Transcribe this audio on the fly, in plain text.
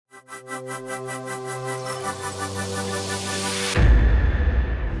Turn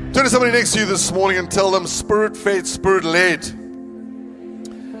to somebody next to you this morning and tell them Spirit-fed, Spirit-led.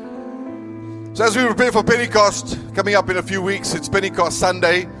 So as we prepare for Pentecost, coming up in a few weeks, it's Pentecost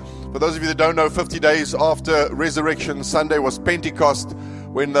Sunday. For those of you that don't know, 50 days after Resurrection Sunday was Pentecost,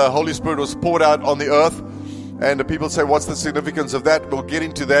 when the Holy Spirit was poured out on the earth. And the people say, what's the significance of that? We'll get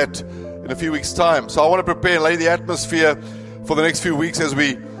into that in a few weeks' time. So I want to prepare and lay the atmosphere for the next few weeks as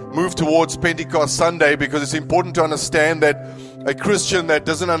we move towards Pentecost Sunday, because it's important to understand that a Christian that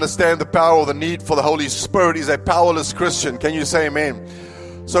doesn't understand the power or the need for the Holy Spirit is a powerless Christian. Can you say amen?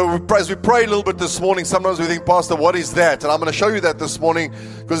 So as we pray a little bit this morning, sometimes we think, Pastor, what is that? And I'm going to show you that this morning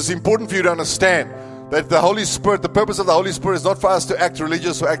because it's important for you to understand that the Holy Spirit, the purpose of the Holy Spirit is not for us to act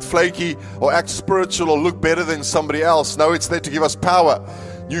religious or act flaky or act spiritual or look better than somebody else. No, it's there to give us power.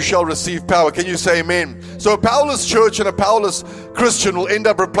 You shall receive power. Can you say amen? So a powerless church and a powerless Christian will end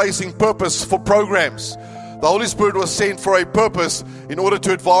up replacing purpose for programs. The Holy Spirit was sent for a purpose in order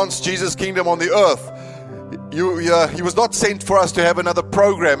to advance Jesus' kingdom on the earth. He was not sent for us to have another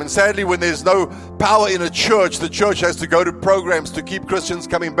program. And sadly, when there's no power in a church, the church has to go to programs to keep Christians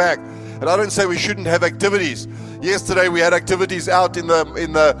coming back. And I don't say we shouldn't have activities. Yesterday we had activities out in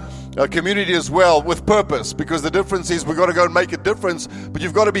the community as well with purpose, because the difference is we've got to go and make a difference, but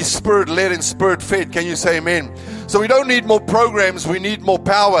you've got to be Spirit-led and Spirit-fed. Can you say amen? So we don't need more programs, we need more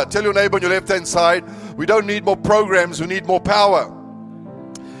power. Tell your neighbor on your left-hand side, we don't need more programs, we need more power.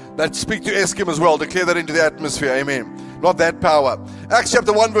 Let's speak to Eskim as well. Declare that into the atmosphere. Amen. Not that power. Acts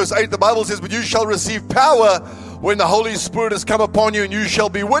chapter 1 verse 8, the Bible says, but you shall receive power when the Holy Spirit has come upon you, and you shall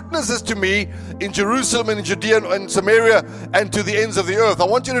be witnesses to me in Jerusalem and in Judea and Samaria and to the ends of the earth. I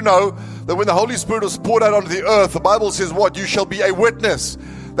want you to know that when the Holy Spirit was poured out onto the earth, the Bible says what? You shall be a witness.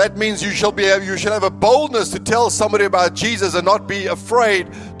 That means you shall have a boldness to tell somebody about Jesus and not be afraid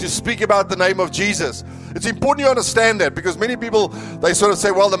to speak about the name of Jesus. It's important you understand that, because many people, they sort of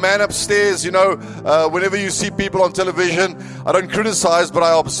say, well, the man upstairs, whenever you see people on television, I don't criticize, but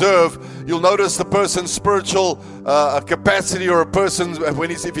I observe, you'll notice the person's spiritual capacity, or a person,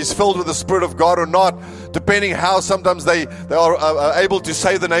 if he's filled with the Spirit of God or not, depending how sometimes they are able to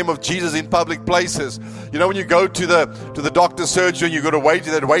say the name of Jesus in public places. You know, when you go to the doctor's surgery and you got to wait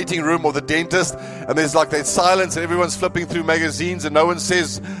in that waiting room, or the dentist, and there's like that silence and everyone's flipping through magazines and no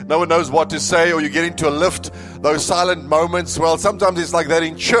one knows what to say, or you get into a lift, those silent moments. Well, sometimes it's like that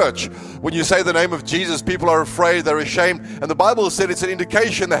in church. When you say the name of Jesus, people are afraid, they're ashamed. And the Bible said it's an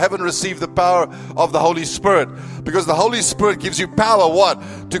indication they haven't received the power of the Holy Spirit. Because the Holy Spirit gives you power, what?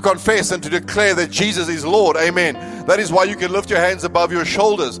 To confess and to declare that Jesus is Lord. Amen. That is why you can lift your hands above your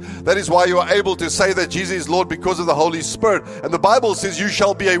shoulders. That is why you are able to say that Jesus is Lord, because of the Holy Spirit. And the Bible says you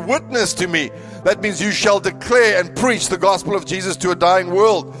shall be a witness to me. That means you shall declare and preach the gospel of Jesus to a dying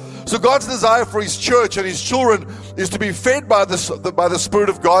world. So God's desire for His church and His children is to be fed by the Spirit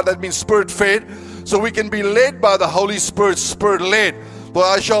of God. That means Spirit-fed. So we can be led by the Holy Spirit, Spirit-led. For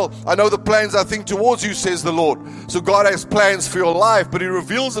I know the plans I think towards you, says the Lord. So God has plans for your life, but He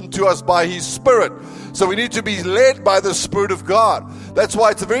reveals them to us by His Spirit. So we need to be led by the Spirit of God. That's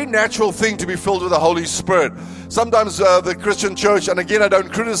why it's a very natural thing to be filled with the Holy Spirit. Sometimes the Christian church, and again I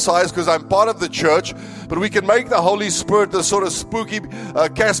don't criticize because I'm part of the church, but we can make the Holy Spirit the sort of spooky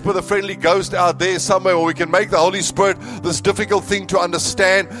Casper the Friendly Ghost out there somewhere, or we can make the Holy Spirit this difficult thing to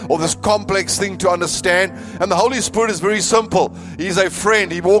understand, or this complex thing to understand. And the Holy Spirit is very simple. He's a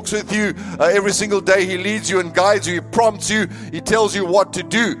friend. He walks with you every single day. He leads you and guides you. He prompts you. He tells you what to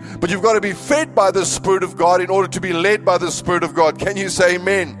do. But you've got to be fed by the Spirit of God in order to be led by the Spirit of God. Can you say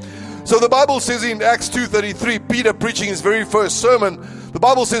amen? So the Bible says in Acts 2:33, Peter preaching his very first sermon, the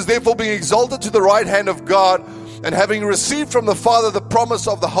Bible says, therefore being exalted to the right hand of God, and having received from the Father the promise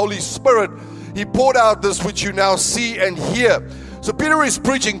of the Holy Spirit, He poured out this which you now see and hear. So Peter is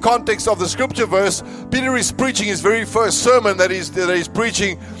preaching, context of the scripture verse, Peter is preaching his very first sermon that he's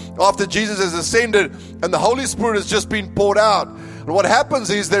preaching after Jesus has ascended, and the Holy Spirit has just been poured out. And what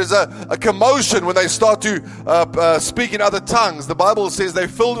happens is there's a commotion when they start to speak in other tongues. The Bible says they're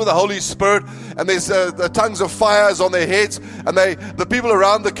filled with the Holy Spirit, and there's the tongues of fires on their heads, and the people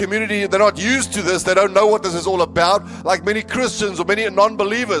around the community, they're not used to this. They don't know what this is all about. Like many Christians or many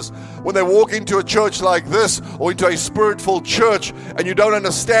non-believers, when they walk into a church like this, or into a spirit-filled church, and you don't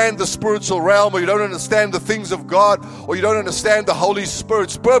understand the spiritual realm, or you don't understand the things of God, or you don't understand the Holy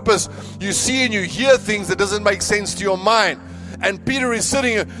Spirit's purpose, you see and you hear things that doesn't make sense to your mind. And Peter is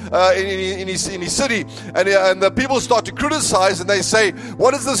sitting in his city, and the people start to criticize, and they say,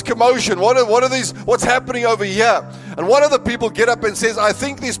 what is this commotion? What are these? What's happening over here? And one of the people get up and says, I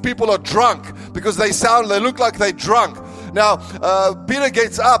think these people are drunk, because they look like they're drunk. Now, Peter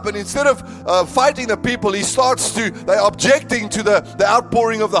gets up, and instead of fighting the people, they're objecting to the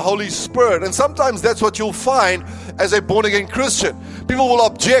outpouring of the Holy Spirit. And sometimes that's what you'll find as a born-again Christian. People will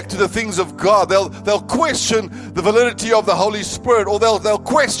object to the things of God. They'll question the validity of the Holy Spirit, or they'll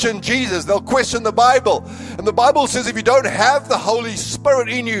question Jesus. They'll question the Bible. And the Bible says if you don't have the Holy Spirit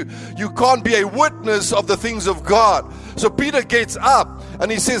in you, you can't be a witness of the things of God. So Peter gets up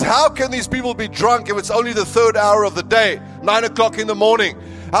and he says, how can these people be drunk if it's only the third hour of the day, 9 o'clock in the morning?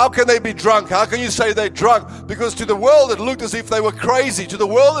 How can they be drunk? How can you say they're drunk? Because to the world it looked as if they were crazy. To the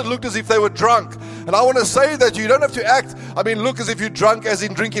world it looked as if they were drunk. And I want to say that you don't have to look as if you're drunk as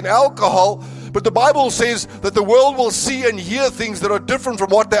in drinking alcohol. But the Bible says that the world will see and hear things that are different from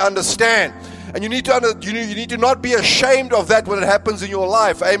what they understand. And you need to not be ashamed of that when it happens in your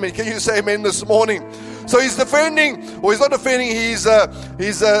life. Amen. Can you say amen this morning? So he's defending, or he's not defending,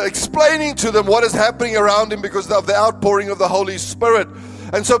 he's explaining to them what is happening around him because of the outpouring of the Holy Spirit.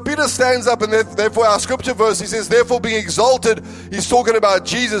 And so Peter stands up, and therefore our scripture verse, he says, therefore being exalted, he's talking about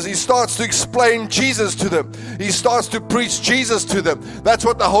Jesus. He starts to explain Jesus to them. He starts to preach Jesus to them. That's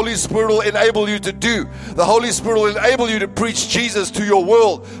what the Holy Spirit will enable you to do. The Holy Spirit will enable you to preach Jesus to your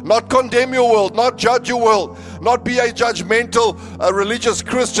world. Not condemn your world, not judge your world, not be a judgmental religious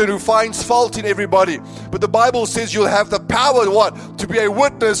Christian who finds fault in everybody. But the Bible says you'll have the power, to be a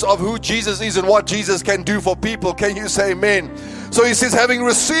witness of who Jesus is and what Jesus can do for people. Can you say amen? So he says, having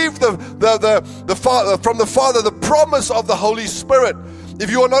received from the Father the promise of the Holy Spirit. If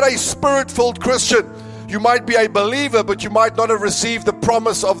you are not a Spirit-filled Christian, you might be a believer, but you might not have received the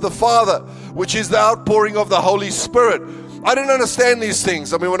promise of the Father, which is the outpouring of the Holy Spirit. I didn't understand these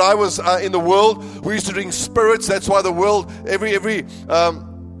things. I mean, when I was in the world, we used to drink spirits. That's why the world, every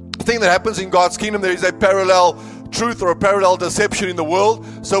thing that happens in God's kingdom, there is a parallel truth or a parallel deception in the world.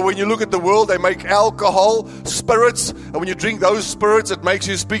 So when you look at the world, they make alcohol, spirits, and when you drink those spirits, it makes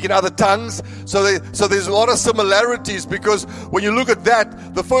you speak in other tongues. So there's a lot of similarities, because when you look at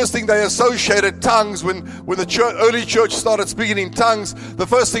that, the first thing they associated tongues, when the early church started speaking in tongues, the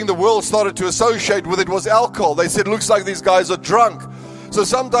first thing the world started to associate with it was alcohol. They said, looks like these guys are drunk. So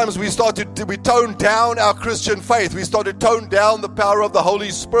sometimes we tone down our Christian faith. We start to tone down the power of the Holy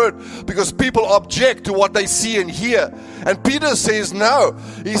Spirit because people object to what they see and hear. And Peter says, no.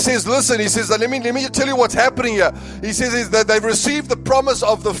 He says, listen, let me tell you what's happening here. He says that they've received the promise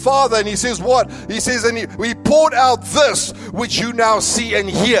of the Father. And he says what? He says, and we poured out this which you now see and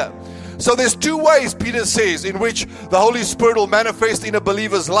hear. So there's two ways, Peter says, in which the Holy Spirit will manifest in a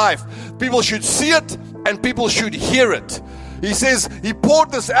believer's life. People should see it and people should hear it. He says, he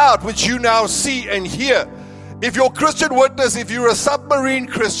poured this out, which you now see and hear. If you're a Christian witness, if you're a submarine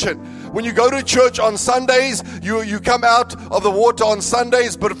Christian, when you go to church on Sundays, you come out of the water on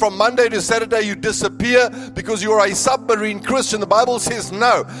Sundays, but from Monday to Saturday you disappear because you're a submarine Christian. The Bible says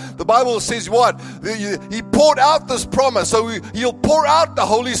no. The Bible says what? He poured out this promise. So he'll pour out the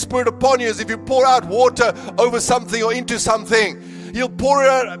Holy Spirit upon you as if you pour out water over something or into something. He'll pour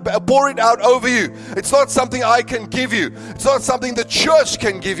it out over you. It's not something I can give you. It's not something the church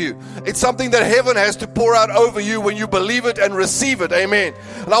can give you. It's something that heaven has to pour out over you when you believe it and receive it. Amen.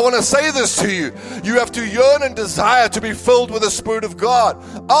 And I want to say this to you. You have to yearn and desire to be filled with the Spirit of God.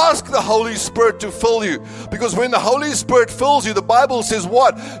 Ask the Holy Spirit to fill you. Because when the Holy Spirit fills you, the Bible says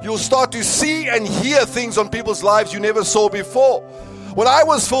what? You'll start to see and hear things on people's lives you never saw before. When I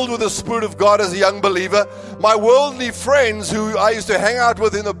was filled with the Spirit of God as a young believer, my worldly friends who I used to hang out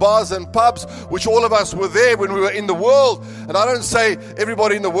with in the bars and pubs, which all of us were there when we were in the world, and I don't say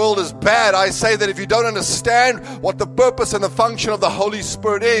everybody in the world is bad. I say that if you don't understand what the purpose and the function of the Holy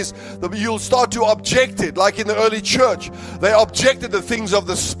Spirit is, you'll start to object it, like in the early church. They objected the things of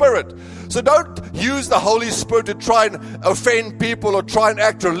the Spirit. So don't use the Holy Spirit to try and offend people or try and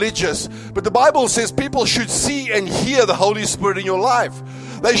act religious. But the Bible says people should see and hear the Holy Spirit in your life.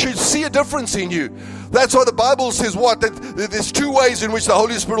 They should see a difference in you. That's why the Bible says what? That there's two ways in which the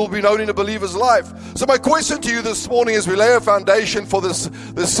Holy Spirit will be known in a believer's life. So my question to you this morning as we lay a foundation for this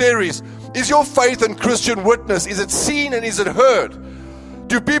series, is your faith and Christian witness, is it seen and is it heard?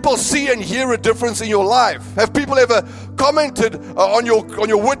 Do people see and hear a difference in your life? Have people ever commented on your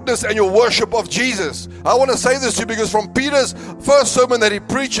witness and your worship of Jesus? I want to say this to you because from Peter's first sermon that he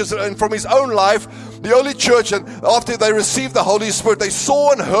preaches and from his own life, the early church, and after they received the Holy Spirit, they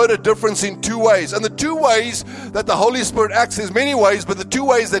saw and heard a difference in two ways. And the two ways that the Holy Spirit acts is many ways, but the two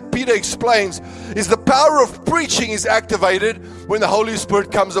ways that Peter explains is the power of preaching is activated when the Holy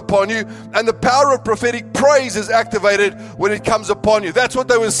Spirit comes upon you, and the power of prophetic praise is activated when it comes upon you. That's what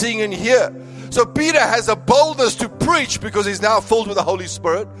they were seeing in here. So Peter has a boldness to preach because he's now filled with the Holy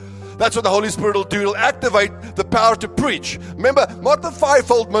Spirit. That's what the Holy Spirit will do. It'll activate the power to preach. Remember, not the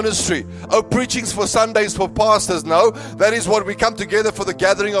fivefold ministry. Oh, preaching's for Sundays for pastors. No, that is what we come together for, the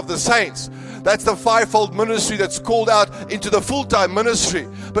gathering of the saints. That's the fivefold ministry that's called out into the full-time ministry.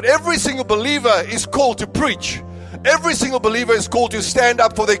 But every single believer is called to preach. Every single believer is called to stand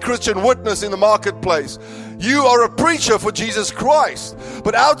up for their Christian witness in the marketplace. You are a preacher for Jesus Christ.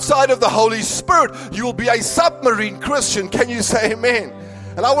 But outside of the Holy Spirit, you will be a submarine Christian. Can you say amen?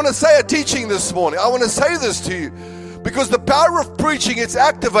 And I want to say a teaching this morning. I want to say this to you, because the power of preaching, it's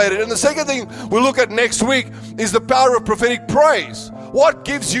activated. And the second thing we'll look at next week is the power of prophetic praise. What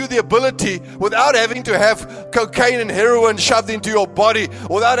gives you the ability, without having to have cocaine and heroin shoved into your body,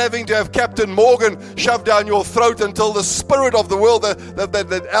 without having to have Captain Morgan shoved down your throat, until the spirit of the world,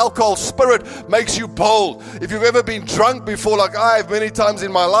 that alcohol spirit, makes you bold. If you've ever been drunk before, like I have many times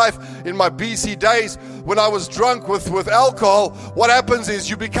in my life, in my BC days, when I was drunk with alcohol, what happens is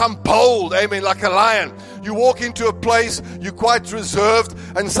you become bold, amen, like a lion. You walk into a place, you're quite reserved,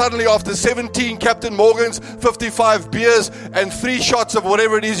 and suddenly after 17 Captain Morgans, 55 beers, and 3 shots of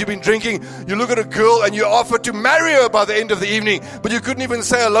whatever it is you've been drinking, you look at a girl and you offer to marry her by the end of the evening, but you couldn't even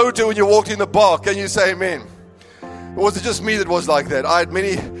say hello to her when you walked in the bar. Can you say amen? Or was it just me that was like that? I had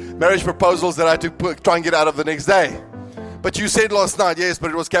many marriage proposals that I had to try and get out of the next day. But you said last night, yes,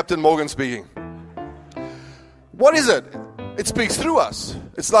 but it was Captain Morgan speaking. What is it? It speaks through us.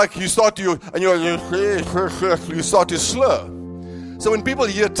 It's like you start to slur. So when people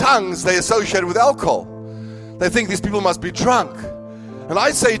hear tongues, they associate it with alcohol. They think these people must be drunk. And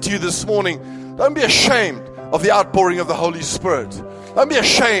I say to you this morning, don't be ashamed of the outpouring of the Holy Spirit. Don't be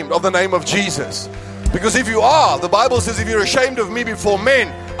ashamed of the name of Jesus. Because if you are, the Bible says, if you're ashamed of me before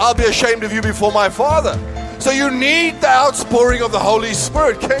men, I'll be ashamed of you before my Father. So you need the outpouring of the Holy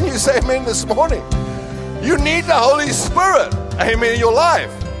Spirit. Can you say amen this morning? You need the Holy Spirit, amen, in your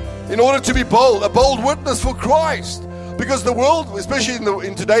life, in order to be bold, a bold witness for Christ. Because the world, especially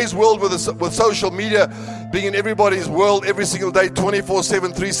in today's world with social media being in everybody's world every single day,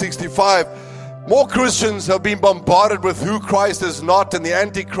 24/7, 365, more Christians have been bombarded with who Christ is not, and the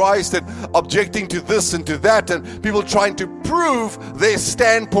Antichrist, and objecting to this and to that, and people trying to prove their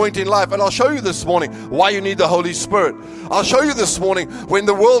standpoint in life. And I'll show you this morning why you need the Holy Spirit. I'll show you this morning, when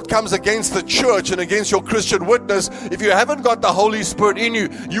the world comes against the church and against your Christian witness, if you haven't got the Holy Spirit in you,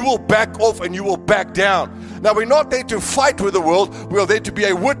 you will back off and you will back down. Now, we're not there to fight with the world. We are there to be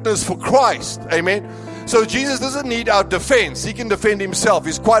a witness for Christ. Amen. So Jesus doesn't need our defense. He can defend himself.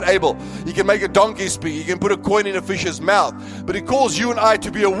 He's quite able. He can make a donkey speak. He can put a coin in a fish's mouth. But he calls you and I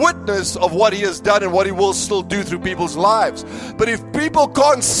to be a witness of what he has done and what he will still do through people's lives. But if people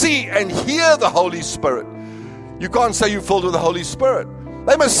can't see and hear the Holy Spirit, you can't say you're filled with the Holy Spirit.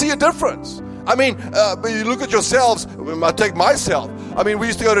 They must see a difference. I mean, you look at yourselves. I take myself. I mean, we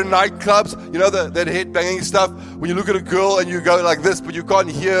used to go to nightclubs, you know, that head-banging stuff. When you look at a girl and you go like this, but you can't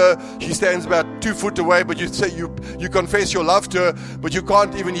hear her. She stands about 2 feet away, but you say you confess your love to her, but you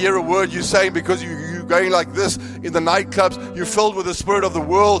can't even hear a word you're saying, because you're going like this in the nightclubs. You're filled with the spirit of the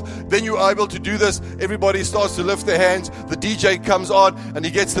world. Then you're able to do this. Everybody starts to lift their hands. The DJ comes on and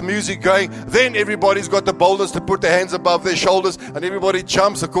he gets the music going. Then everybody's got the boldness to put their hands above their shoulders, and everybody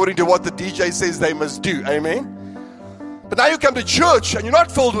jumps according to what the DJ says they must do. Amen. But now you come to church and you're not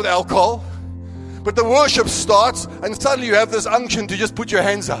filled with alcohol, but the worship starts and suddenly you have this unction to just put your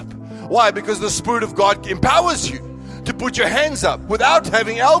hands up. Why? Because the Spirit of God empowers you to put your hands up without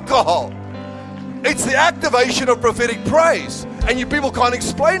having alcohol. It's the activation of prophetic praise, and you people can't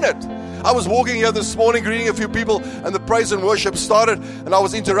explain it. I was walking here this morning greeting a few people, and the praise and worship started, and I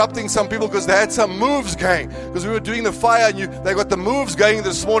was interrupting some people because they had some moves going, because we were doing the fire, and they got the moves going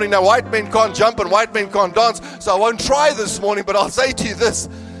this morning. Now white men can't jump and white men can't dance, so I won't try this morning, but I'll say to you this,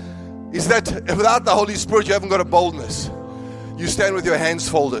 is that without the Holy Spirit you haven't got a boldness. You stand with your hands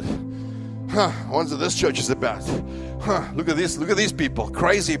folded. I wonder what this church is about. Look at this. Look at these people.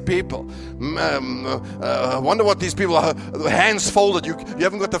 Crazy people. I wonder what these people are. Hands folded. You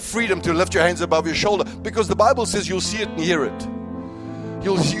haven't got the freedom to lift your hands above your shoulder, because the Bible says you'll see it and hear it.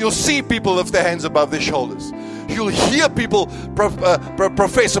 You'll see people lift their hands above their shoulders. You'll hear people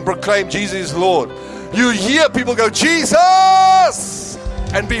profess and proclaim Jesus is Lord. You'll hear people go, Jesus!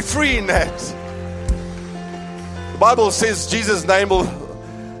 And be free in that. The Bible says Jesus' name will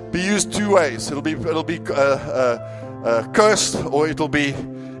be used 2 ways. It'll be cursed, or it'll be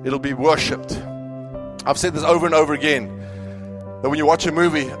worshipped. I've said this over and over again, that when you watch a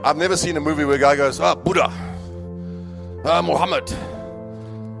movie, I've never seen a movie where a guy goes, Buddha, Muhammad.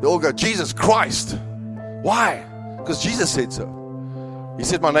 They all go, Jesus Christ. Why? Because Jesus said so. He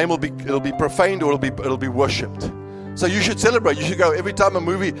said, my name it'll be profaned, or it'll be worshipped. So you should celebrate. You should go every time a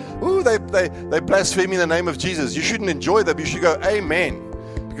movie, they blaspheme in the name of Jesus. You shouldn't enjoy them. You should go, amen.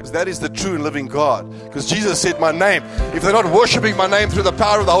 Because that is the true and living God. Because Jesus said, my name, if they're not worshiping my name through the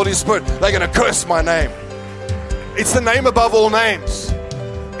power of the Holy Spirit, they're going to curse my name. It's the name above all names.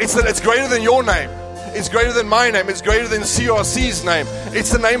 It's greater than your name. It's greater than my name. It's greater than CRC's name.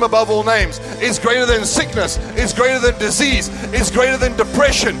 It's the name above all names. It's greater than sickness. It's greater than disease. It's greater than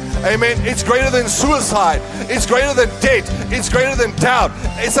depression. Amen. It's greater than suicide. It's greater than debt. It's greater than doubt.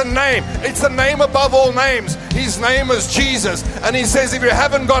 It's a name. It's the name above all names. His name is Jesus. And he says if you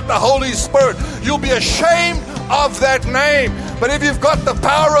haven't got the Holy Spirit, you'll be ashamed of that name. But if you've got the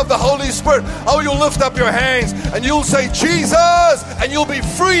power of the Holy Spirit, you'll lift up your hands and you'll say Jesus, and you'll be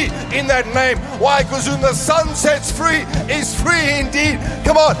free in that name. Why? Because whom the Son sets free is free indeed.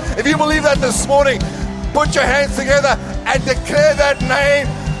 Come on, if you believe that this morning, put your hands together and declare that name,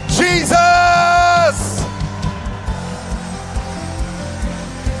 Jesus.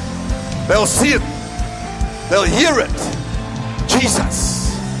 They'll see it. They'll hear it.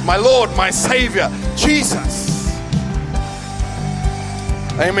 Jesus, my Lord, my Savior, Jesus.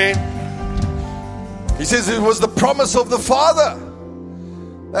 Amen. He says it was the promise of the Father.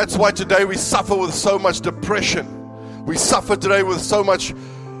 That's why today we suffer with so much depression. We suffer today with so much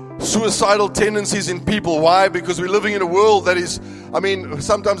suicidal tendencies in people. Why? Because we're living in a world that is,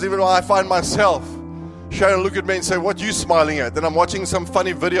 sometimes even I find myself, Sharon look at me and say, what are you smiling at? Then I'm watching some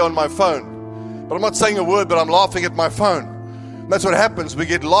funny video on my phone. But I'm not saying a word, but I'm laughing at my phone. And that's what happens. We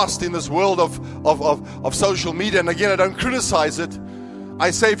get lost in this world of social media. And again, I don't criticize it. I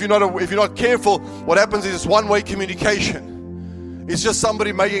say if you're not careful, what happens is it's one-way communication. It's just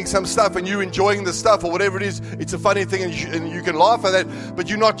somebody making some stuff and you enjoying the stuff or whatever it is. It's a funny thing and you can laugh at that, but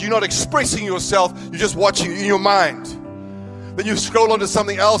you're not expressing yourself. You're just watching in your mind. Then you scroll onto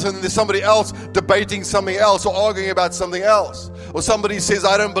something else and then there's somebody else debating something else or arguing about something else. Or somebody says,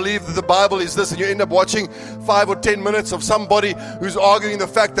 I don't believe that the Bible is this, and you end up watching 5 or 10 minutes of somebody who's arguing the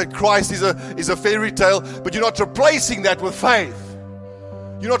fact that Christ is a fairy tale, but you're not replacing that with faith.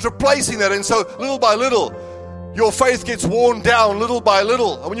 You're not replacing that. And so little by little, your faith gets worn down little by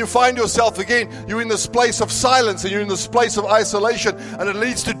little. And when you find yourself again, you're in this place of silence and you're in this place of isolation, and it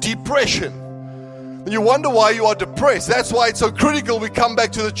leads to depression. And you wonder why you are depressed. That's why it's so critical we come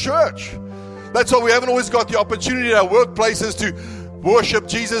back to the church. That's why we haven't always got the opportunity at our workplaces to worship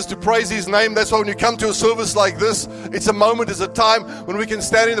Jesus, to praise His name. That's why when you come to a service like this, it's a moment, it's a time when we can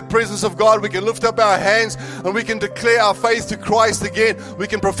stand in the presence of God, we can lift up our hands and we can declare our faith to Christ again. We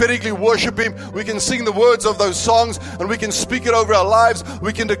can prophetically worship Him. We can sing the words of those songs and we can speak it over our lives.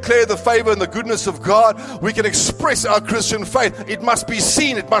 We can declare the favor and the goodness of God. We can express our Christian faith. It must be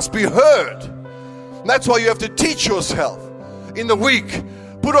seen, it must be heard. And that's why you have to teach yourself in the week.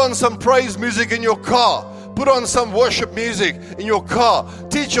 Put on some praise music in your car. Put on some worship music in your car.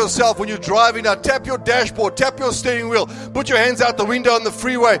 Teach yourself when you're driving now. Tap your dashboard. Tap your steering wheel. Put your hands out the window on the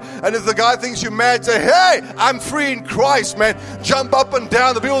freeway. And if the guy thinks you're mad, say, hey, I'm free in Christ, man. Jump up and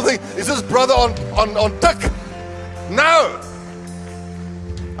down. The people think, is this brother on tick? No.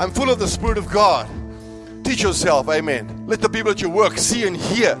 I'm full of the Spirit of God. Teach yourself, amen. Let the people at your work see and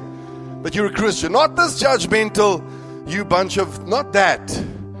hear that you're a Christian. Not this judgmental, you bunch of, not that.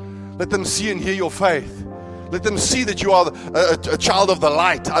 Let them see and hear your faith. Let them see that you are a child of the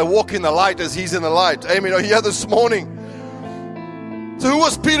light. I walk in the light as He's in the light. Amen. Are you here this morning? So who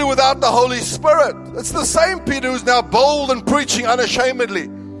was Peter without the Holy Spirit? It's the same Peter who's now bold and preaching unashamedly.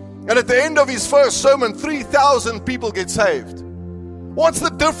 And at the end of his first sermon, 3,000 people get saved. What's the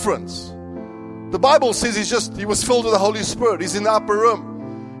difference? The Bible says he was filled with the Holy Spirit. He's in the upper room.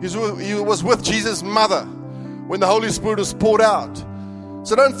 He was with Jesus' mother when the Holy Spirit was poured out.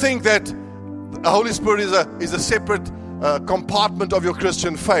 So don't think that the Holy Spirit is a separate compartment of your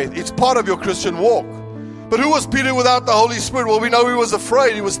Christian faith. It's part of your Christian walk. But who was Peter without the Holy Spirit? Well, we know he was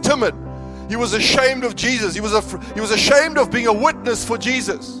afraid. He was timid. He was ashamed of Jesus. He was ashamed of being a witness for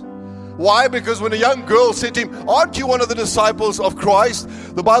Jesus. Why? Because when a young girl said to him, aren't you one of the disciples of Christ?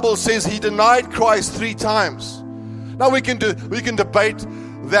 The Bible says he denied Christ 3 times. Now we can debate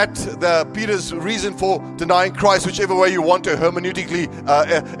that Peter's reason for denying Christ, whichever way you want to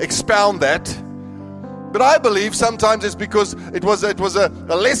hermeneutically expound that. But I believe sometimes it's because it was a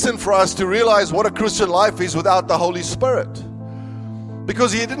lesson for us to realize what a Christian life is without the Holy Spirit.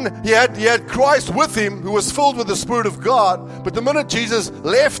 Because he had Christ with him, who was filled with the Spirit of God. But the minute Jesus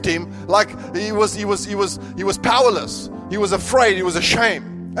left him, like he was powerless. He was afraid. He was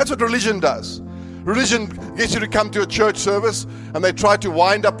ashamed. That's what religion does. Religion gets you to come to a church service, and they try to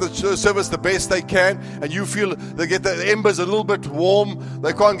wind up the service the best they can, and you feel they get the embers a little bit warm.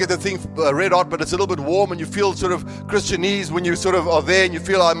 They can't get the thing red hot, but it's a little bit warm, and you feel sort of Christianese when you sort of are there, and you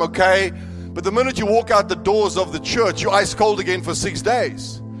feel, I'm okay. But the minute you walk out the doors of the church, you're ice cold again for 6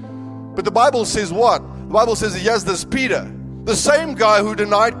 days. But the Bible says what? The Bible says, here's this Peter, the same guy who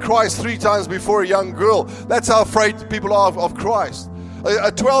denied Christ 3 times before a young girl. That's how afraid people are of Christ.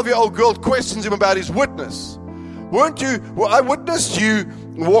 A 12-year-old girl questions him about his witness. I witnessed you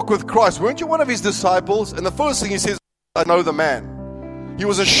walk with Christ. Weren't you one of his disciples? And the first thing he says, I know the man. He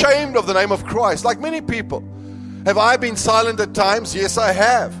was ashamed of the name of Christ, like many people. Have I been silent at times? Yes, I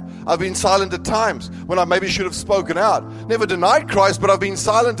have. I've been silent at times when I maybe should have spoken out. Never denied Christ, but I've been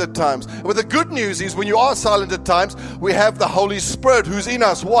silent at times. But the good news is when you are silent at times, we have the Holy Spirit who's in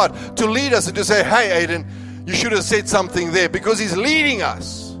us. What? To lead us and to say, hey, Aiden, you should have said something there, because he's leading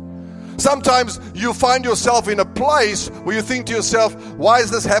us. Sometimes you find yourself in a place where you think to yourself, why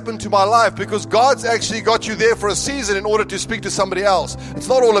has this happened to my life? Because God's actually got you there for a season in order to speak to somebody else. It's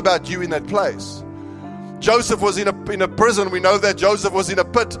not all about you in that place. Joseph was in a prison. We know that. Joseph was in a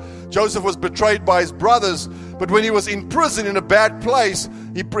pit. Joseph was betrayed by his brothers. But when he was in prison in a bad place,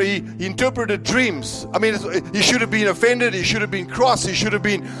 he interpreted dreams. I mean, he should have been offended. He should have been cross. He should have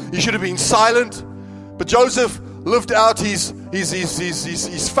been silent. But Joseph lived out his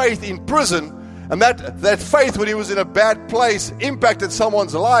faith in prison. And that faith, when he was in a bad place, impacted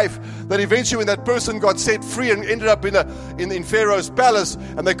someone's life, that eventually when that person got set free and ended up in Pharaoh's palace,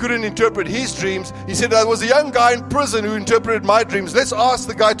 and they couldn't interpret his dreams, he said, there was a young guy in prison who interpreted my dreams. Let's ask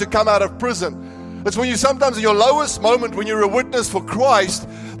the guy to come out of prison. It's when you sometimes in your lowest moment, when you're a witness for Christ,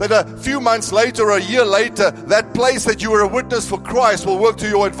 that a few months later or a year later, that place that you were a witness for Christ will work to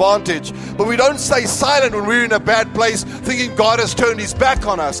your advantage. But we don't stay silent when we're in a bad place, thinking God has turned his back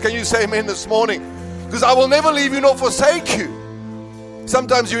on us. Can you say amen this morning? Because I will never leave you nor forsake you.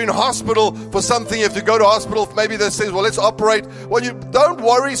 Sometimes you're in hospital for something, you have to go to hospital, maybe that says, well, let's operate. Well, you don't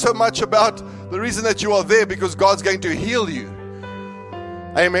worry so much about the reason that you are there, because God's going to heal you.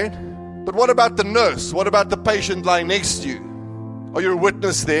 Amen. But what about the nurse? What about the patient lying next to you? Are you a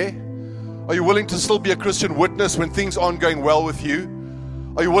witness there? Are you willing to still be a Christian witness when things aren't going well with you?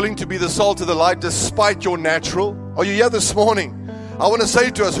 Are you willing to be the salt of the light despite your natural? Are you here this morning? I want to say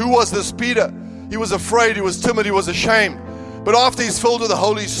to us, who was this Peter? He was afraid, he was timid, he was ashamed. But after he's filled with the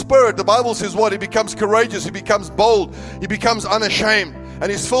Holy Spirit, the Bible says what? He becomes courageous, he becomes bold, he becomes unashamed. And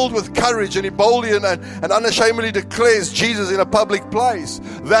he's filled with courage, and he boldly and unashamedly declares Jesus in a public place.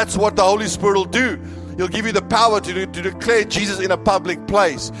 That's what the Holy Spirit will do. He'll give you the power to declare Jesus in a public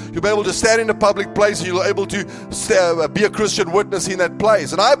place. You'll be able to stand in a public place, and you'll be able to be a Christian witness in that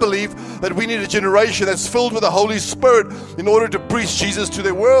place. And I believe that we need a generation that's filled with the Holy Spirit in order to preach Jesus to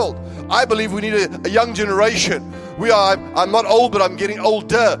the world. I believe we need a young generation. I'm not old, but I'm getting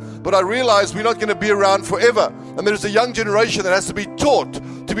older. But I realize we're not going to be around forever. And there's a young generation that has to be taught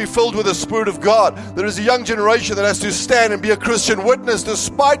to be filled with the Spirit of God. There is a young generation that has to stand and be a Christian witness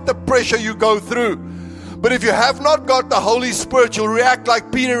despite the pressure you go through. But if you have not got the Holy Spirit, you'll react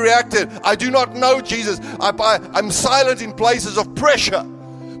like Peter reacted. I do not know Jesus. I'm silent in places of pressure.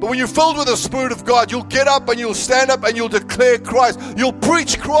 But when you're filled with the Spirit of God, you'll get up and you'll stand up and you'll declare Christ. You'll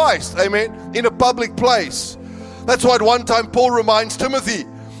preach Christ, amen, in a public place. That's why at one time Paul reminds Timothy,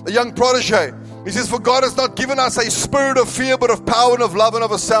 a young protege, he says, for God has not given us a spirit of fear, but of power and of love and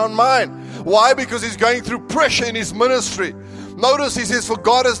of a sound mind. Why? Because he's going through pressure in his ministry. Notice he says, for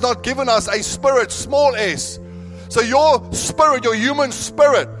God has not given us a spirit, small s. So your spirit, your human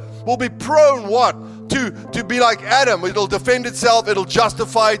spirit, will be prone what? To be like Adam. It'll defend itself, it'll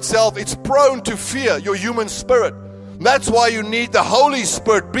justify itself. It's prone to fear, your human spirit. That's why you need the Holy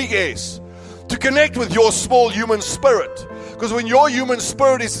Spirit, big S, to connect with your small human spirit. Because when your human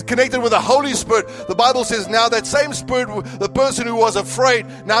spirit is connected with the Holy Spirit, the Bible says now that same spirit, the person who was afraid,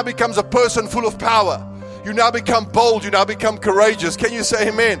 now becomes a person full of power. You now become bold, you now become courageous. Can you say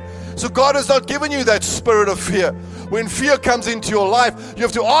amen? So God has not given you that spirit of fear. When fear comes into your life, you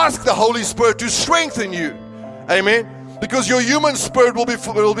have to ask the Holy Spirit to strengthen you. Amen? Because your human spirit will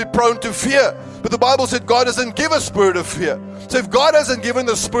be prone to fear. But the Bible said God doesn't give a spirit of fear. So if God hasn't given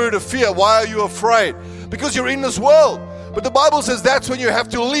the spirit of fear, why are you afraid? Because you're in this world. But the Bible says that's when you have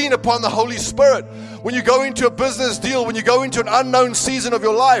to lean upon the Holy Spirit. When you go into a business deal, when you go into an unknown season of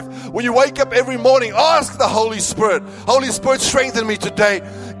your life, when you wake up every morning, ask the Holy Spirit, Holy Spirit, strengthen me today.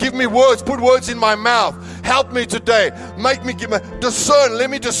 Give me words. Put words in my mouth. Help me today. Make me discern.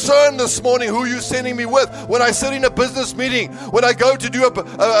 Let me discern this morning who you're sending me with. When I sit in a business meeting, when I go to do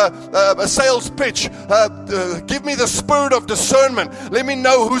a sales pitch, give me the spirit of discernment. Let me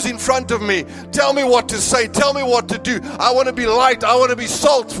know who's in front of me. Tell me what to say. Tell me what to do. I want to be light. I want to be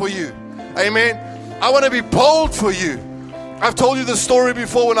salt for you. Amen. I want to be bold for you. I've told you the story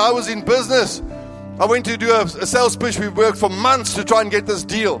before. When I was in business, I went to do a sales pitch. We worked for months to try and get this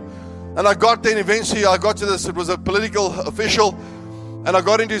deal. And I got there, and eventually I got to this. It was a political official. And I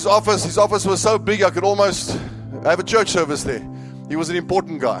got into his office. His office was so big I could almost have a church service there. He was an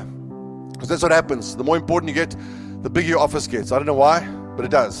important guy. Because that's what happens. The more important you get, the bigger your office gets. I don't know why, but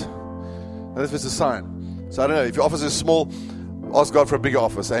it does. And that's just a sign. So I don't know. If your office is small, ask God for a bigger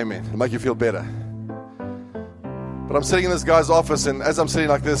office. Amen. It'll make you feel better. But I'm sitting in this guy's office, and as I'm sitting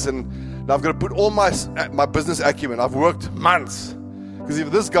like this, and now I've got to put all my business acumen. I've worked months. Because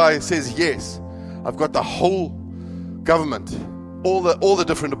if this guy says yes, I've got the whole government, all the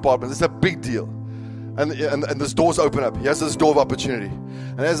different departments. It's a big deal. And this doors open up. He has this door of opportunity.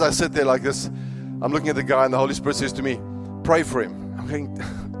 And as I sit there like this, I'm looking at the guy, and the Holy Spirit says to me, pray for him. I'm going,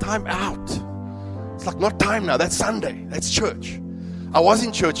 time out. It's like, not time now. That's Sunday. That's church. I was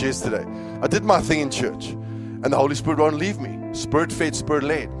in church yesterday. I did my thing in church. And the Holy Spirit won't leave me. Spirit-fed,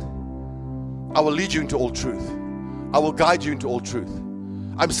 Spirit-led. I will lead you into all truth. I will guide you into all truth.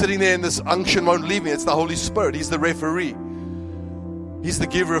 I'm sitting there, and this unction won't leave me. It's the Holy Spirit. He's the referee. He's the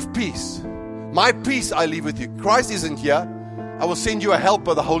giver of peace. My peace I leave with you. Christ isn't here. I will send you a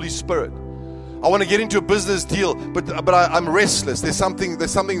helper, the Holy Spirit. I want to get into a business deal, but I'm restless. There's something.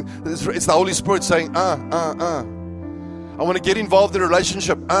 It's the Holy Spirit saying, I want to get involved in a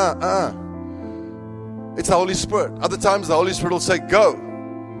relationship. It's the Holy Spirit. Other times the Holy Spirit will say, go,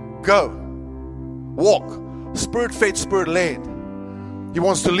 walk. Spirit-fed, Spirit-led. He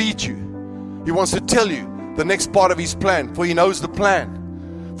wants to lead you. He wants to tell you the next part of His plan, for He knows the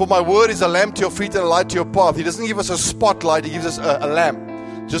plan. For my word is a lamp to your feet and a light to your path. He doesn't give us a spotlight. He gives us a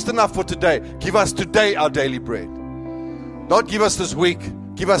lamp. Just enough for today. Give us today our daily bread. Not give us this week.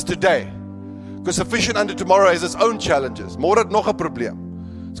 Give us today. Because sufficient unto tomorrow has its own challenges. Môre het nog 'n probleem.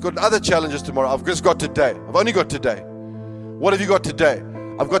 It's got other challenges tomorrow. I've just got today. I've only got today. What have you got today?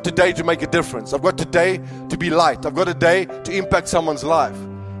 I've got today to make a difference. I've got today to be light. I've got a day to impact someone's life.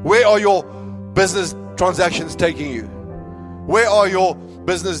 Where are your business transactions taking you? Where are your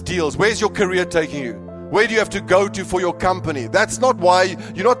business deals? Where's your career taking you? Where do you have to go to for your company? That's not why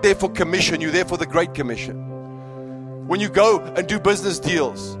you're not there for commission. You're there for the Great Commission. When you go and do business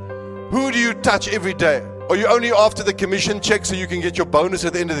deals, who do you touch every day? Are you only after the commission check so you can get your bonus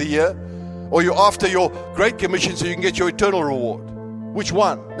at the end of the year? Or you're after your Great Commission so you can get your eternal reward? Which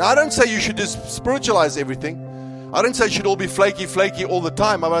one? Now, I don't say you should just spiritualize everything. I don't say it should all be flaky all the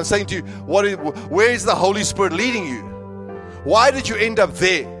time. I'm saying to you, where is the Holy Spirit leading you? Why did you end up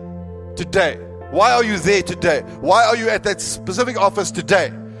there today? Why are you there today? Why are you at that specific office today?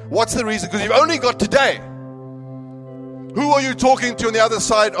 What's the reason? Because you've only got today. Who are you talking to on the other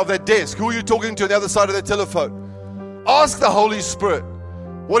side of that desk? Who are you talking to on the other side of that telephone? Ask the Holy Spirit.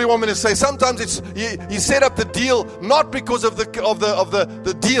 What do you want me to say? Sometimes it's he set up the deal not because of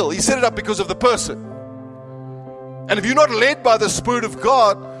the deal. He set it up because of the person. And if you're not led by the Spirit of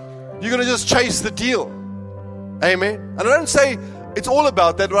God, you're going to just chase the deal. Amen. And I don't say it's all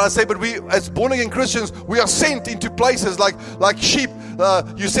about that, what I say, but we, as born-again Christians, we are sent into places like sheep.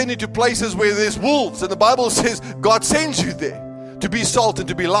 You're sent into places where there's wolves. And the Bible says God sends you there to be salt and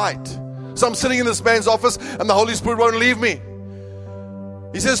to be light. So I'm sitting in this man's office, and the Holy Spirit won't leave me.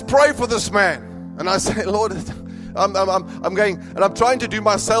 He says, pray for this man. And I say, Lord, I'm going, and I'm trying to do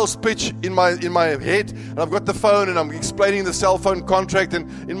my sales pitch in my head. And I've got the phone, and I'm explaining the cell phone contract.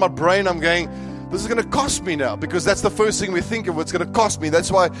 And in my brain, I'm going, this is going to cost me now, because that's the first thing we think of. What's going to cost me.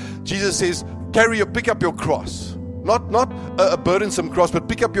 That's why Jesus says, pick up your cross. Not a burdensome cross, but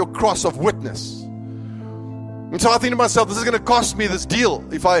pick up your cross of witness. And so I think to myself, this is going to cost me this deal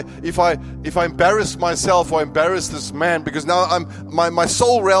if I embarrass myself or embarrass this man, because now my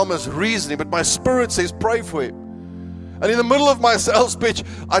soul realm is reasoning, but my spirit says pray for him. And in the middle of my sales pitch,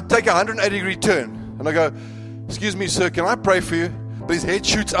 I take a 180-degree turn and I go, excuse me, sir, can I pray for you? But his head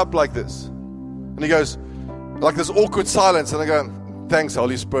shoots up like this. And he goes, like this awkward silence. And I go, thanks,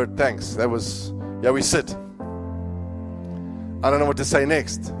 Holy Spirit, thanks. We sit. I don't know what to say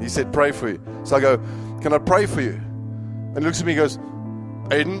next. He said, pray for you. So I go, can I pray for you? And he looks at me and goes,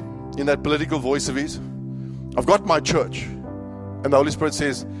 Aiden, in that political voice of his, I've got my church. And the Holy Spirit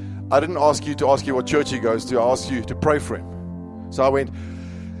says, I didn't ask you to ask you what church he goes to. I asked you to pray for him. So I went,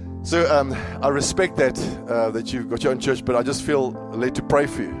 So I respect that you've got your own church, but I just feel led to pray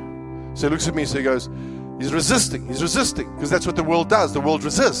for you. So he looks at me, so he goes, he's resisting, because that's what the world does. The world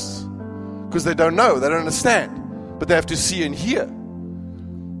resists, because they don't know, they don't understand, but they have to see and hear.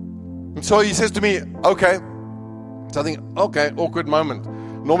 And so he says to me, okay. So I think, okay, awkward moment.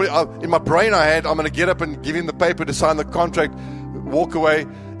 Normally, in my brain I'm going to get up and give him the paper to sign the contract, walk away.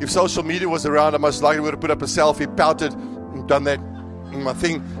 If social media was around, I most likely would have put up a selfie, pouted, done that in my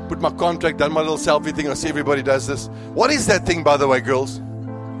thing, put my contract, done my little selfie thing. I see everybody does this. What is that thing, by the way, girls?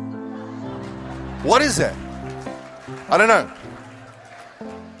 What is that? I don't know.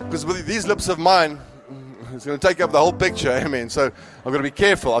 Because with these lips of mine, it's going to take up the whole picture, amen. So I've got to be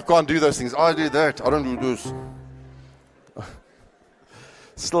careful. I can't do those things. I do that. I don't do this.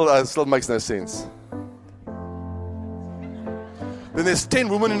 Still makes no sense. Then there's 10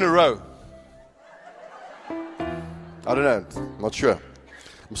 women in a row. I don't know. Not sure.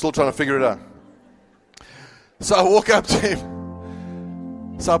 I'm still trying to figure it out. So I walk up to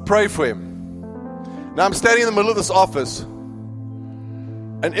him. So I pray for him. Now I'm standing in the middle of this office,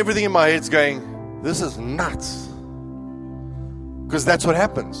 and everything in my head's going, this is nuts. Because that's what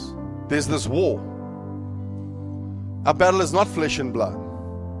happens. There's this war. Our battle is not flesh and blood.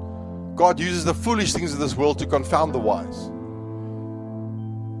 God uses the foolish things of this world to confound the wise.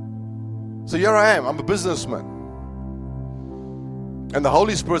 So here I am. I'm a businessman. And the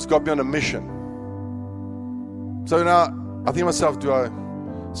Holy Spirit's got me on a mission. So now I think to myself, do I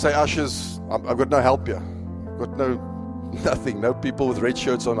say, ushers, I've got no help here. I've got nothing, no people with red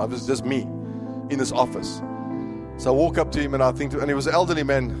shirts on. It's just me in this office. So I walk up to him and I think, and he was an elderly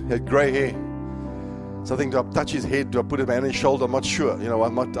man, he had grey hair. So I think, do I touch his head? Do I put his hand on his shoulder? I'm not sure.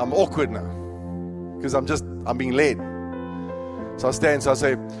 I'm awkward now. Because I'm being led. So I stand, so I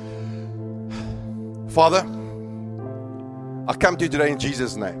say, Father, I come to you today in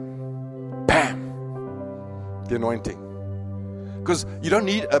Jesus' name. Bam! The anointing. Because you don't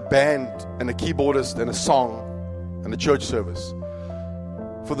need a band and a keyboardist and a song and a church service.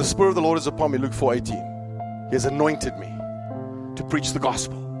 For the Spirit of the Lord is upon me, Luke 4:18. He has anointed me to preach the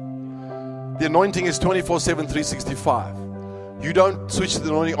gospel. The anointing is 24/7, 365. You don't switch the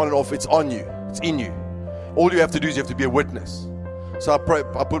anointing on and off. It's on you. It's in you. All you have to do is you have to be a witness. So I pray.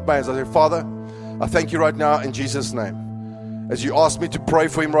 I put my hands. I say, Father, I thank you right now in Jesus' name. As you ask me to pray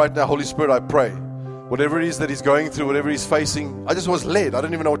for him right now, Holy Spirit, I pray. Whatever it is that he's going through, whatever he's facing, I just was led. I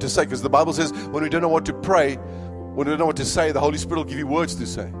don't even know what to say, because the Bible says when we don't know what to pray, when we don't know what to say, the Holy Spirit will give you words to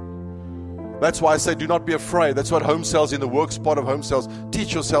say. That's why I say do not be afraid. That's what home cells, in the work spot of home cells,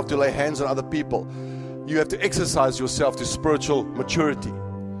 teach yourself to lay hands on other people. You have to exercise yourself to spiritual maturity.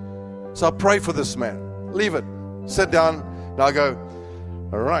 So I pray for this man. Leave it. Sit down. Now I go,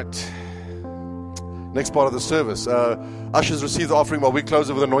 all right. Next part of the service. Ushers receive the offering while we close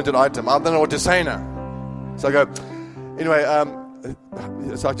it with an anointed item. I don't know what to say now. So I go, anyway,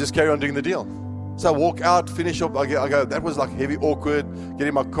 so I just carry on doing the deal. So I walk out, finish up. I go, that was like heavy, awkward. Get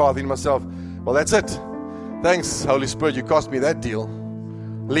in my car, think to myself, well, that's it. Thanks, Holy Spirit, you cost me that deal.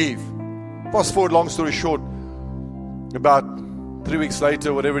 Leave. Fast forward, long story short, about 3 weeks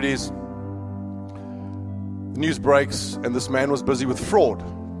later, whatever it is, the news breaks, and this man was busy with fraud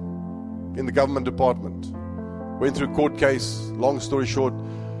in the government department. Went through a court case, long story short,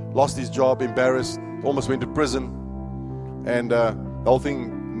 lost his job, embarrassed, almost went to prison, and the whole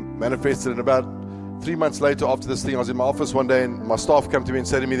thing manifested. And about 3 months later, after this thing, I was in my office one day, and my staff came to me and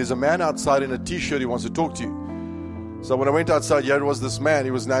said to me, there's a man outside in a t-shirt, he wants to talk to you. So when I went outside, here was this man. He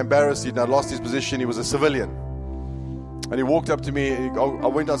was now embarrassed, he'd now lost his position, he was a civilian. And he walked up to me, I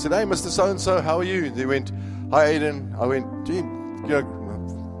went out and said, hey, Mr. So-and-so, how are you? And he went, hi, Aiden. I went, gee,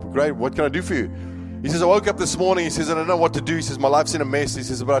 great, what can I do for you? He says, I woke up this morning, he says, I don't know what to do. He says, my life's in a mess. He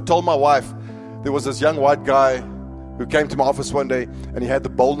says, but I told my wife, there was this young white guy who came to my office one day, and he had the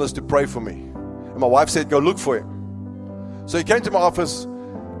boldness to pray for me. And my wife said, go look for him. So he came to my office,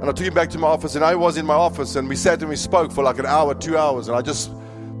 and I took him back to my office, and I was in my office, and we sat and we spoke for like an hour, 2 hours, and I just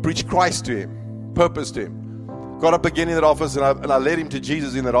preached Christ to him, purpose to him. Got up again in that office, and I led him to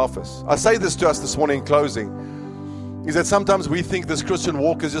Jesus in that office. I say this to us this morning in closing, is that sometimes we think this Christian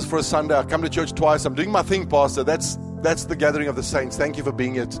walk is just for a Sunday. I come to church twice, I'm doing my thing, Pastor. That's the gathering of the saints. Thank you for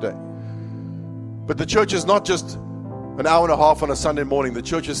being here today. But the church is not just an hour and a half on a Sunday morning. The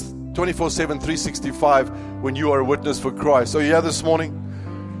church is 24/7, 365 when you are a witness for Christ. So you here this morning?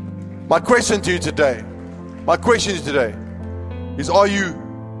 My question to you today is, are you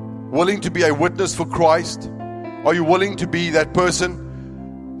willing to be a witness for Christ? Are you willing to be that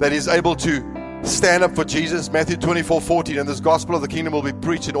person that is able to stand up for Jesus? Matthew 24:14, and this gospel of the kingdom will be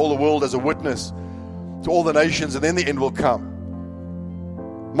preached in all the world as a witness to all the nations, and then the end will come.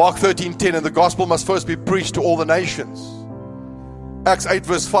 Mark 13:10, and the gospel must first be preached to all the nations. Acts 8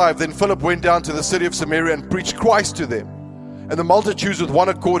 verse 5, then Philip went down to the city of Samaria and preached Christ to them. And the multitudes with one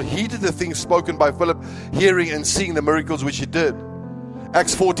accord heeded the things spoken by Philip, hearing and seeing the miracles which he did.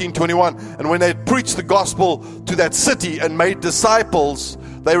 Acts 14:21, and when they had preached the gospel to that city and made disciples,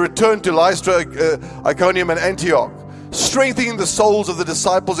 they returned to Lystra, Iconium, and Antioch, strengthening the souls of the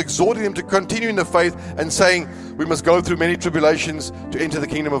disciples, exhorting them to continue in the faith, and saying, we must go through many tribulations to enter the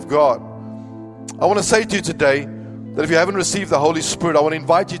kingdom of God. I want to say to you today that if you haven't received the Holy Spirit, I want to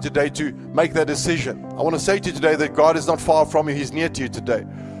invite you today to make that decision. I want to say to you today that God is not far from you, He's near to you today.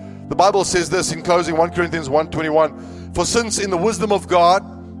 The Bible says this in closing, 1 Corinthians 1:21, for since in the wisdom of God,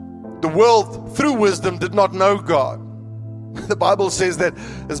 the world through wisdom did not know God. The Bible says that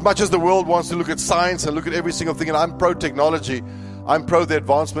as much as the world wants to look at science and look at every single thing, and I'm pro-technology, I'm pro the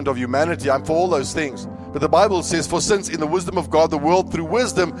advancement of humanity, I'm for all those things. But the Bible says, for since in the wisdom of God, the world through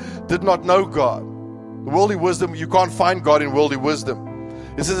wisdom did not know God. The worldly wisdom, you can't find God in worldly wisdom.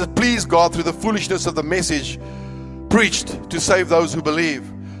 It says it pleased God through the foolishness of the message preached to save those who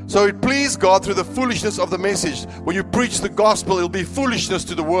believe. So it pleased God through the foolishness of the message. When you preach the gospel, it'll be foolishness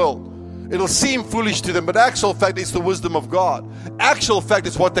to the world. It'll seem foolish to them, but actual fact, it's the wisdom of God. Actual fact,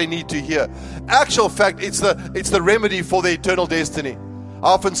 it's what they need to hear. Actual fact, it's the remedy for their eternal destiny.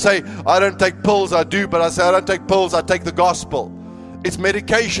 I often say, I don't take pills, I do, but I say I don't take pills, I take the gospel. It's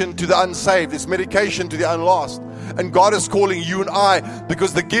medication to the unsaved. It's medication to the unlost. And God is calling you and I,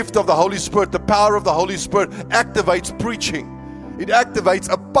 because the gift of the Holy Spirit, the power of the Holy Spirit activates preaching. It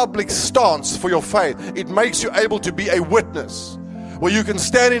activates a public stance for your faith. It makes you able to be a witness, where you can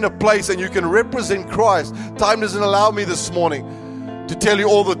stand in a place and you can represent Christ. Time doesn't allow me this morning to tell you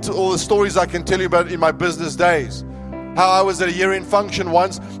all the stories I can tell you about in my business days. How I was at a year-end function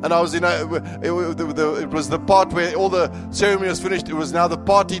once, and I was in it was the part where all the ceremony was finished. It was now the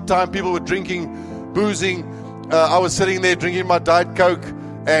party time. People were drinking, boozing. I was sitting there drinking my Diet Coke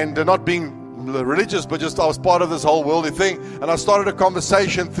and not being religious, but just I was part of this whole worldly thing. And I started a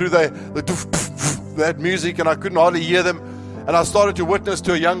conversation through that music, and I couldn't hardly hear them. And I started to witness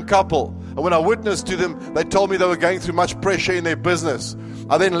to a young couple. And when I witnessed to them, they told me they were going through much pressure in their business.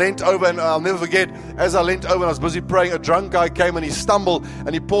 I then leant over, and I'll never forget, as I leant over and I was busy praying, a drunk guy came and he stumbled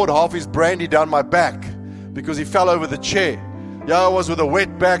and he poured half his brandy down my back because he fell over the chair. Yeah, I was with a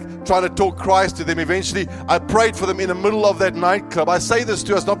wet back trying to talk Christ to them. Eventually, I prayed for them in the middle of that nightclub. I say this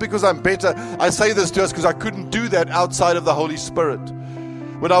to us not because I'm better. I say this to us because I couldn't do that outside of the Holy Spirit.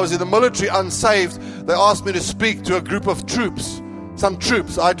 When I was in the military unsaved, they asked me to speak to a group of troops. Some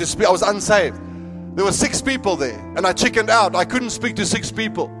troops. I was unsaved. There were 6 people there, and I chickened out. I couldn't speak to 6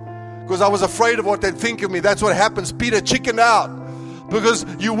 people because I was afraid of what they'd think of me. That's what happens. Peter chickened out because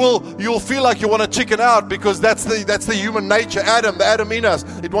you'll feel like you want to chicken out, because that's the human nature. The Adam in us.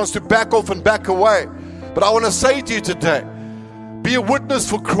 It wants to back off and back away. But I want to say to you today, be a witness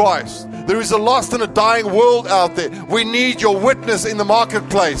for Christ. There is a lost and a dying world out there. We need your witness in the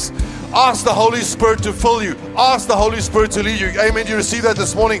marketplace. Ask the Holy Spirit to fill you. Ask the Holy Spirit to lead you. Amen. Do you receive that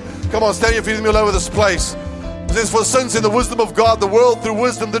this morning? Come on, stand your feet with me all over this place. It says, for since in the wisdom of God, the world through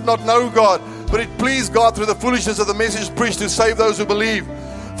wisdom did not know God, but it pleased God through the foolishness of the message preached to save those who believe.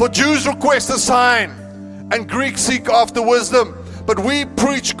 For Jews request a sign, and Greeks seek after wisdom. But we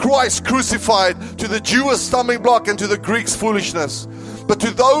preach Christ crucified, to the Jew a stumbling block and to the Greeks foolishness. But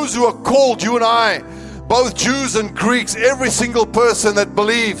to those who are called, you and I, both Jews and Greeks, every single person that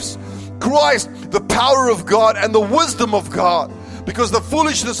believes, Christ, the power of God and the wisdom of God. Because the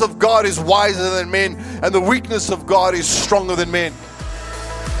foolishness of God is wiser than men, and the weakness of God is stronger than men.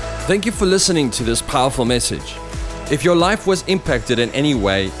 Thank you for listening to this powerful message. If your life was impacted in any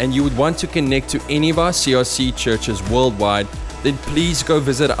way and you would want to connect to any of our CRC churches worldwide, then please go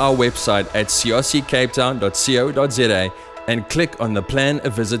visit our website at crccapetown.co.za and click on the Plan a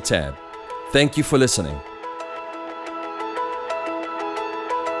Visit tab. Thank you for listening.